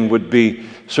a thing would be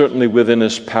certainly within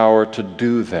His power to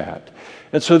do that.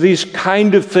 And so these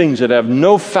kind of things that have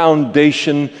no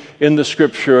foundation in the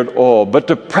Scripture at all, but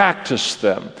to practice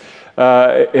them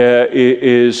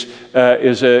is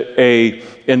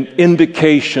an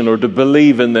indication, or to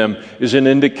believe in them is an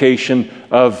indication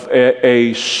of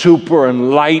a super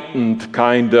enlightened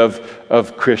kind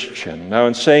of Christian. Now,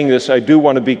 in saying this, I do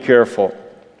want to be careful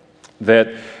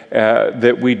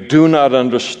that we do not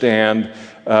understand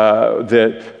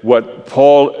that what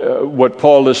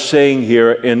Paul is saying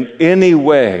here in any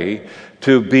way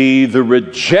to be the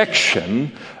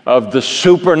rejection of the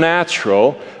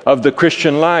supernatural of the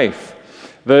Christian life.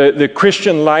 The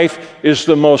Christian life is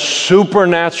the most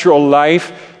supernatural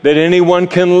life that anyone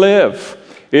can live.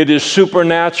 It is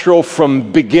supernatural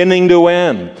from beginning to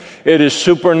end. It is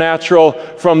supernatural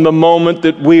from the moment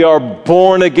that we are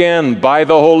born again by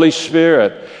the Holy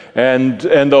Spirit. And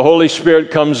the Holy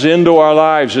Spirit comes into our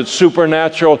lives. It's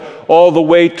supernatural all the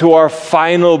way to our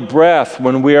final breath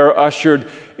when we are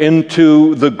ushered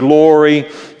into the glory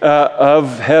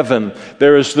of heaven.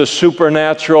 There is the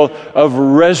supernatural of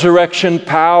resurrection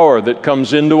power that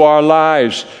comes into our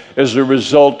lives as a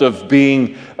result of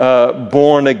being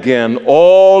born again.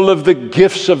 All of the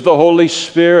gifts of the Holy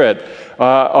Spirit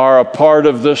are a part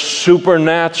of the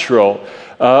supernatural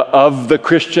of the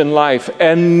Christian life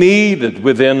and needed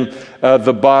within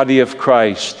the body of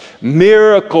Christ.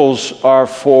 Miracles are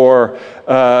for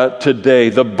today.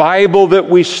 The Bible that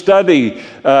we study,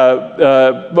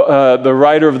 the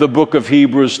writer of the book of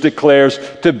Hebrews declares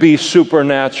to be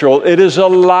supernatural. It is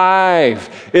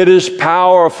alive. It is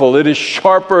powerful. It is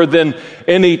sharper than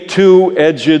any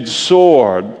two-edged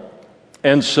sword.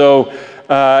 And so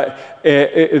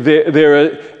the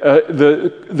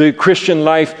Christian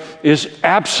life is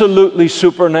absolutely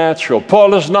supernatural.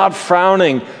 Paul is not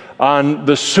frowning on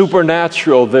the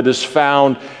supernatural that is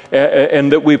found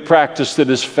and that we practice that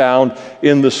is found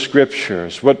in the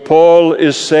Scriptures. What Paul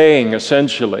is saying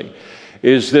essentially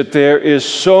is that there is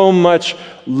so much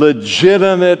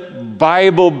legitimate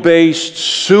Bible-based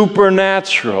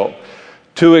supernatural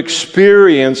to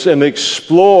experience and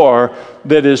explore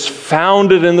that is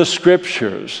founded in the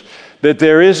Scriptures, that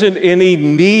there isn't any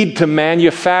need to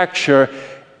manufacture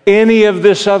any of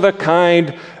this other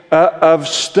kind of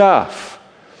stuff.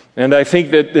 And I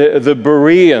think that the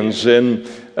Bereans in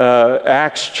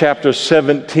Acts chapter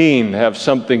 17 have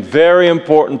something very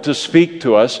important to speak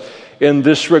to us in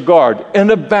this regard, in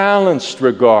a balanced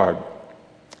regard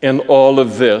in all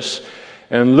of this.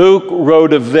 And Luke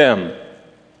wrote of them.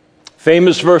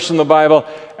 Famous verse in the Bible,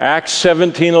 Acts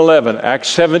 17:11, Acts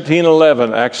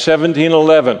 17:11, Acts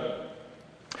 17:11.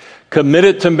 Commit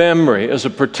it to memory as a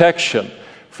protection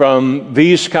from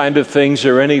these kind of things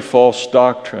or any false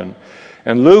doctrine.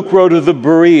 And Luke wrote of the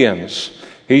Bereans.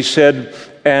 He said,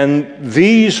 and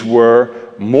these were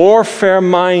more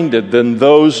fair-minded than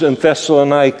those in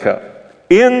Thessalonica.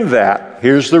 In that,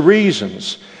 here's the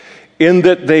reasons, in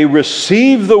that they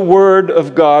received the word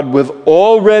of God with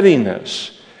all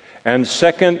readiness. And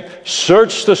second,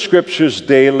 search the Scriptures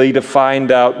daily to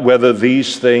find out whether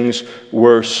these things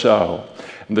were so.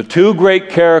 And the two great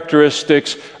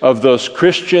characteristics of those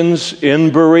Christians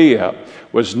in Berea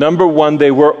was, number one,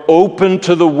 they were open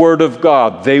to the Word of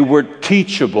God. They were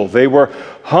teachable. They were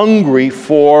hungry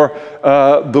for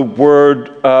the Word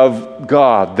of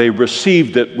God. They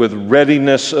received it with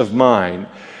readiness of mind.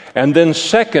 And then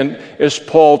second, as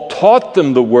Paul taught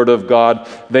them the Word of God,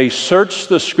 they searched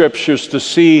the Scriptures to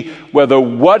see whether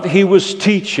what he was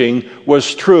teaching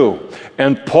was true.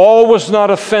 And Paul was not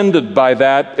offended by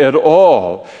that at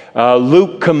all.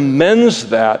 Luke commends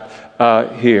that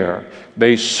here.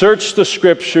 They searched the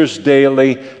Scriptures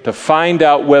daily to find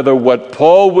out whether what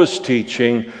Paul was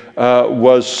teaching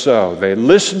was so. They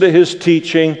listened to his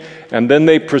teaching, and then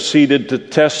they proceeded to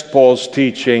test Paul's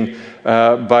teaching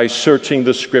by searching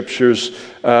the Scriptures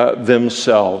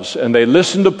themselves. And they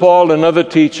listened to Paul and other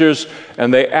teachers,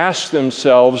 and they asked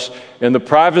themselves in the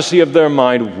privacy of their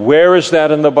mind, where is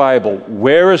that in the Bible?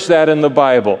 Where is that in the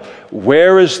Bible?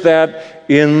 Where is that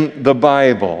in the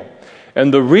Bible?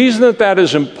 And the reason that that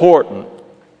is important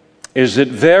is that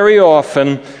very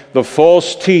often the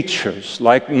false teachers,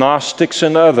 like Gnostics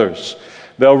and others,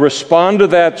 they'll respond to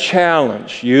that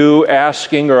challenge, you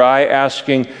asking or I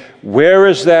asking, where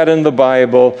is that in the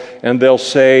Bible? And they'll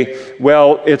say,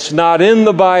 well, it's not in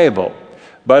the Bible,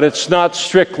 but it's not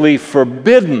strictly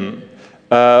forbidden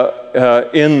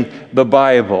in the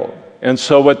Bible. And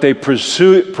so what they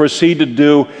proceed to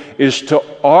do is to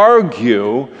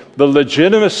argue the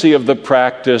legitimacy of the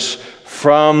practice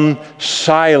from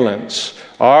silence.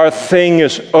 Our thing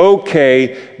is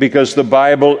okay because the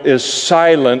Bible is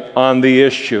silent on the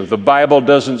issue. The Bible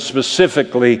doesn't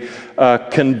specifically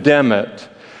condemn it.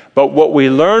 But what we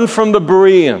learn from the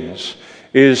Bereans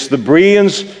is the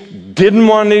Bereans didn't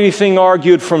want anything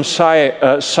argued from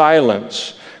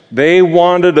silence. They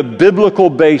wanted a biblical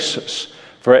basis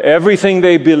for everything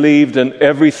they believed and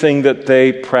everything that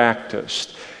they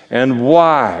practiced. And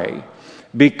why?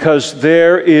 Because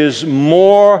there is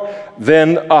more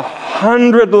than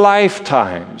 100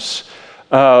 lifetimes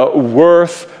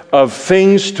worth of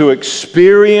things to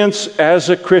experience as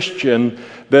a Christian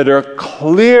that are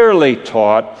clearly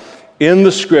taught in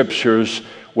the Scriptures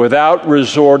without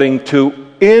resorting to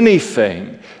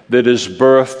anything that is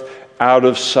birthed out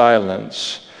of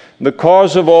silence. The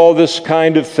cause of all this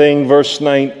kind of thing, verse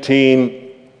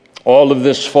 19, all of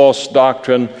this false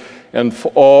doctrine and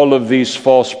all of these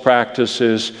false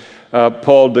practices,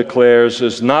 Paul declares,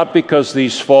 is not because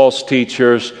these false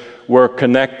teachers were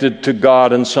connected to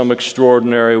God in some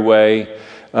extraordinary way,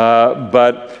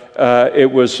 but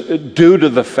it was due to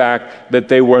the fact that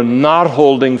they were not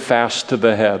holding fast to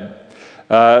the head,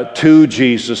 to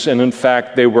Jesus, and in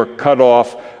fact they were cut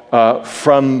off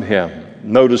from Him.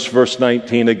 Notice verse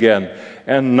 19 again.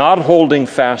 And not holding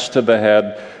fast to the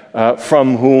head,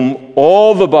 from whom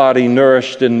all the body,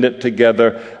 nourished and knit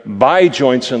together by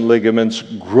joints and ligaments,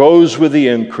 grows with the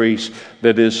increase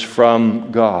that is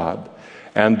from God.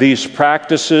 And these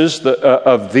practices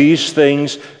of these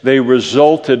things, they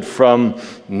resulted from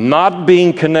not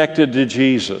being connected to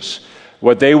Jesus.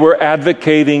 What they were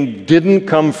advocating didn't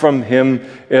come from Him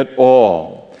at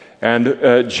all.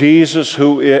 And Jesus,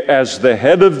 who as the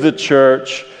head of the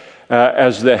church,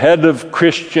 as the head of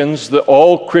Christians,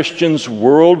 all Christians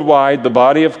worldwide, the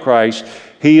body of Christ,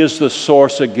 He is the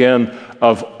source again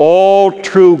of all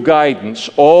true guidance,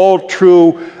 all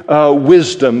true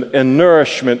wisdom and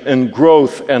nourishment and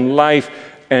growth and life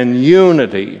and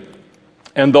unity.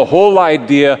 And the whole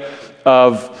idea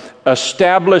of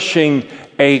establishing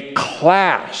a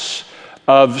class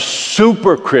of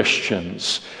super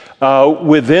Christians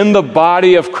within the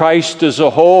body of Christ as a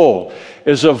whole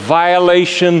is a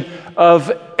violation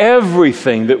of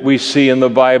everything that we see in the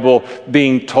Bible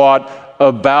being taught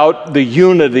about the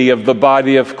unity of the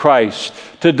body of Christ.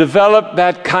 To develop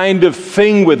that kind of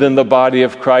thing within the body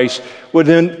of Christ would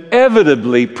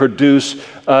inevitably produce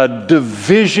a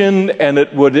division, and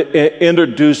it would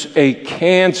introduce a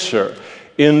cancer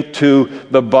into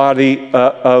the body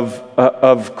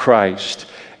of Christ.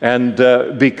 And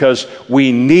because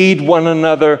we need one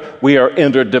another, we are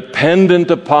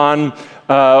interdependent upon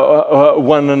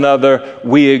one another.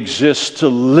 We exist to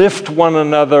lift one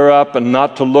another up and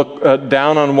not to look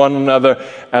down on one another,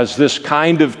 as this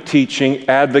kind of teaching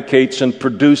advocates and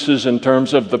produces in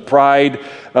terms of the pride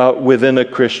within a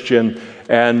Christian.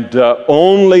 And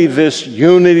only this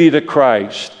unity to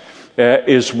Christ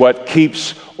is what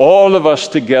keeps all of us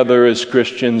together as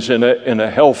Christians in a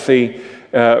healthy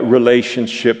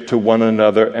relationship to one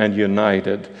another and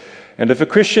united. And if a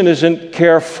Christian isn't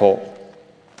careful,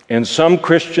 in some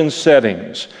Christian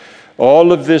settings,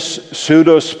 all of this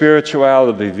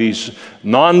pseudo-spirituality, these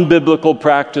non-biblical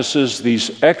practices,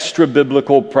 these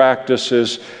extra-biblical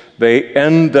practices, they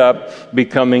end up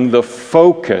becoming the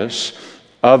focus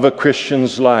of a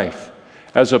Christian's life,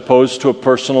 as opposed to a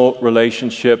personal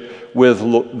relationship with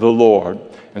the Lord.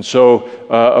 And so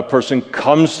a person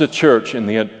comes to church and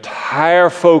the entire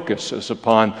focus is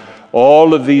upon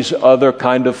all of these other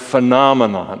kind of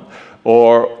phenomenon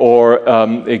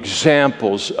or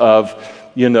examples of,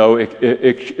 witnesses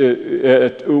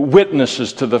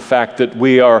to the fact that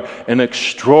we are an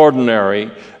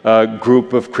extraordinary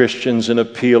group of Christians and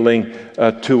appealing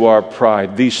to our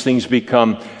pride. These things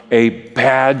become a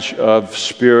badge of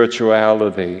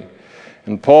spirituality.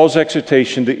 And Paul's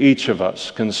exhortation to each of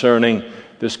us concerning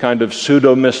this kind of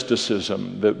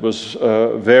pseudo-mysticism that was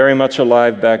very much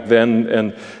alive back then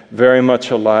and very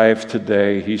much alive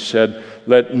today. He said,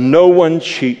 let no one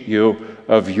cheat you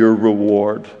of your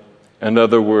reward. In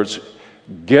other words,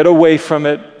 get away from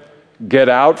it, get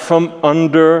out from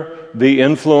under the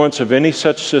influence of any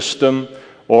such system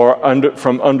or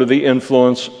from under the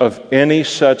influence of any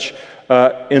such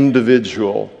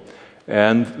individual.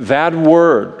 And that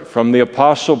word from the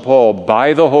Apostle Paul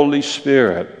by the Holy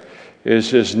Spirit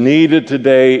is as needed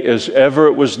today as ever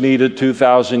it was needed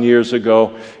 2,000 years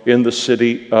ago in the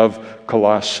city of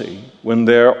Colossae, when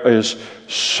there is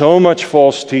so much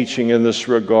false teaching in this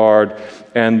regard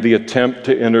and the attempt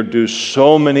to introduce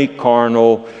so many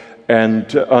carnal and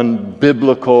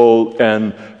unbiblical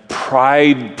and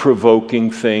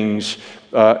pride-provoking things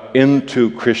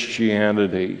into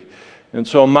Christianity. And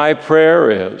so my prayer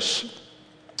is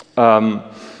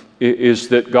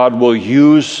that God will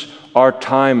use our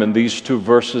time in these two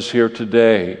verses here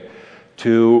today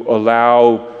to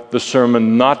allow the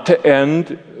sermon not to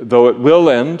end, though it will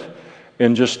end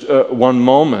in just one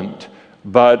moment,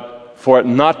 but for it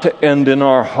not to end in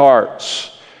our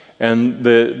hearts. And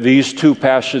these two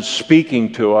passages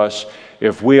speaking to us,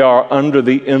 if we are under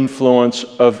the influence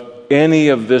of any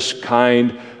of this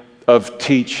kind of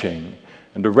teaching,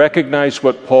 and to recognize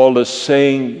what Paul is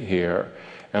saying here,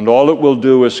 and all it will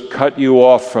do is cut you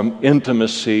off from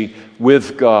intimacy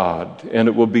with God, and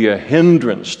it will be a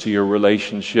hindrance to your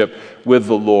relationship with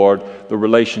the Lord, the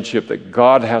relationship that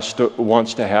God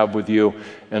wants to have with you,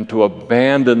 and to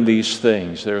abandon these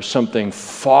things. There's something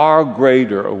far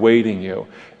greater awaiting you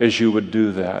as you would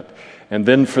do that. And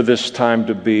then for this time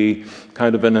to be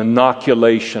kind of an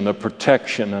inoculation, a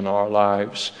protection in our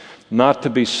lives, not to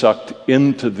be sucked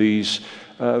into these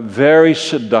very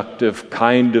seductive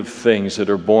kind of things that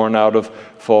are born out of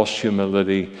false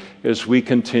humility as we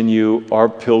continue our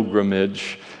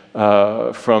pilgrimage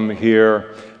from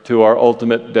here to our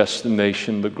ultimate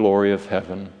destination, the glory of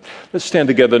heaven. Let's stand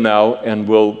together now and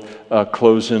we'll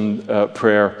close in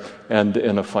prayer and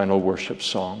in a final worship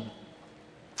song.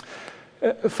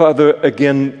 Father,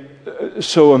 again,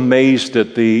 so amazed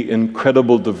at the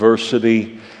incredible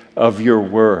diversity of your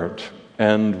word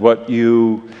and what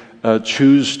you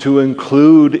choose to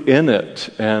include in it,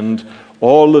 and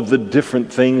all of the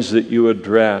different things that you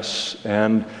address,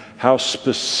 and how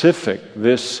specific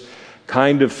this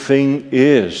kind of thing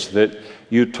is that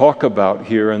you talk about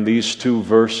here in these two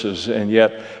verses, and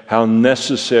yet how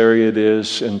necessary it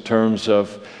is in terms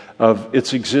of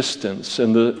its existence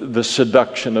and the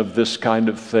seduction of this kind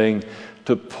of thing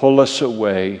to pull us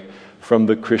away from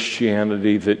the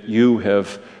Christianity that you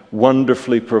have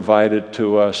wonderfully provided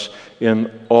to us in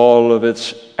all of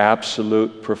its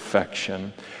absolute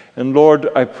perfection. And Lord,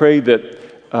 I pray that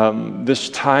this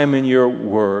time in your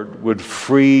word would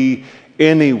free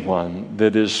anyone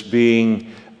that is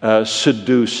being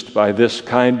seduced by this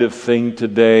kind of thing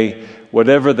today,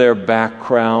 whatever their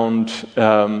background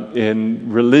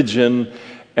in religion,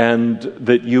 and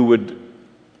that you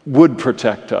would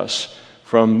protect us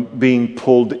from being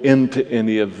pulled into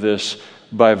any of this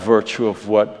by virtue of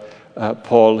what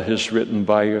Paul has written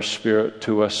by your Spirit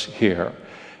to us here.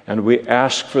 And we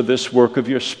ask for this work of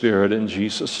your Spirit in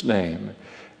Jesus' name.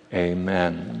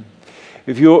 Amen.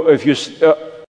 If you